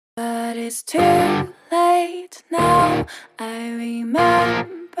But it's too late now. I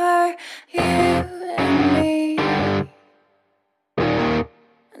remember you and me,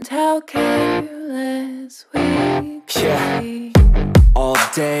 and how careless we could be. All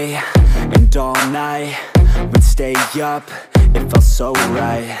day and all night, we'd stay up, it felt so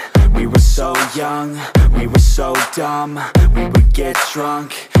right. We were so young, we were so dumb. We would get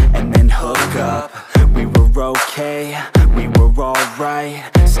drunk and then hook up. We were okay, we were alright,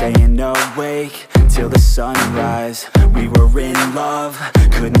 staying awake till the sunrise. We were in love,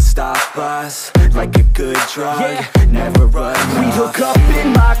 couldn't stop us, like a good drug, never enough. We'd hook up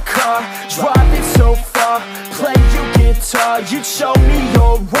in my car, driving so far, play your guitar, you'd show me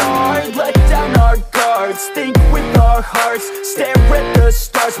your art, let down our guards, think with our hearts, stare at the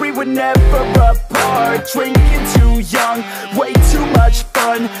stars. We were never apart, drinking too young, way too much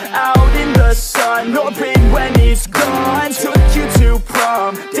fun, out in the sun, or in when it's gone. Took you to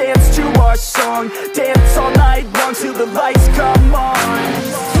prom, dance to our song, dance all night long till the lights come on.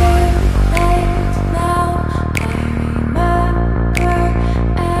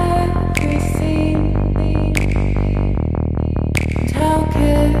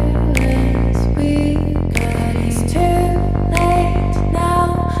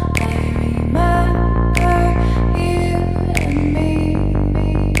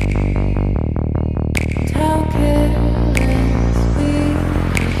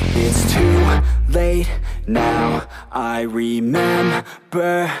 Now I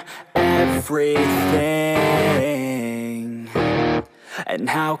remember everything, and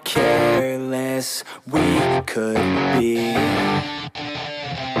how careless we could be,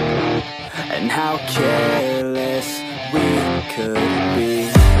 and how careless we could be,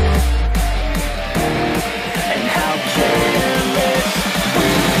 and how careless we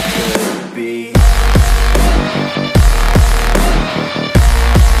could be.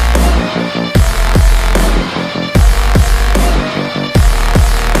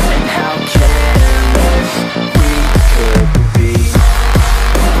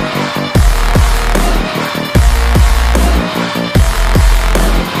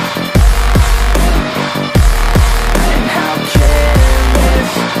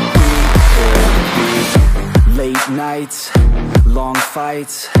 Nights, long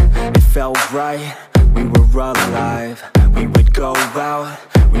fights, it felt right, we were alive. We would go out,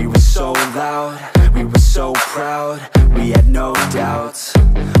 we were so loud, we were so proud, we had no doubts.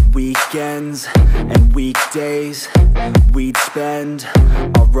 Weekends and weekdays, we'd spend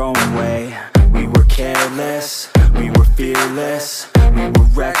our own way. We were careless, we were fearless, we were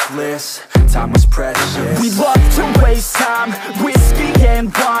reckless, time was precious. We loved to waste time, whiskey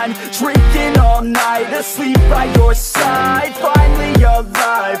and wine, drinking all night, asleep by your side. Finally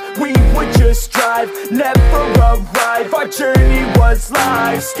alive, we would just drive, never arrive. Our journey was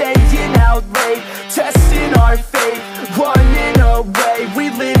live, staying out late, testing our fate, running away. We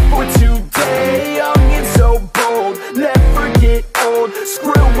live for today, young and so bold, never get old.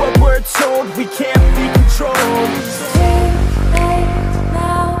 Screw what we're told, we can't be controlled.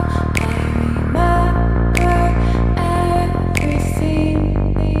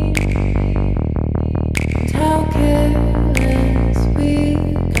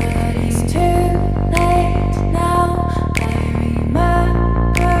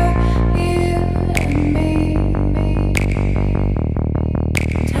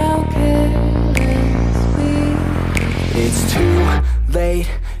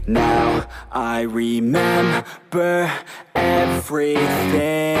 Now I remember everything,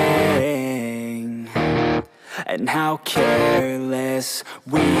 and how careless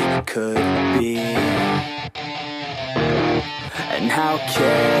we could be, and how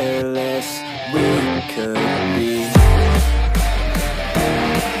careless we could be,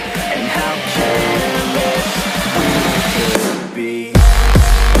 and how careless we could be.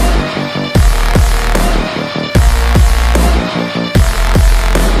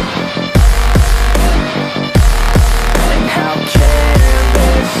 How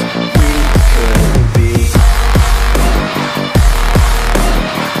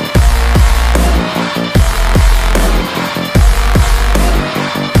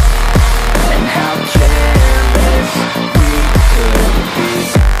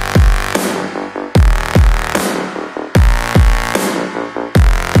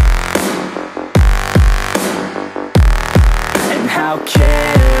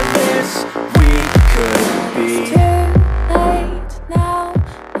careless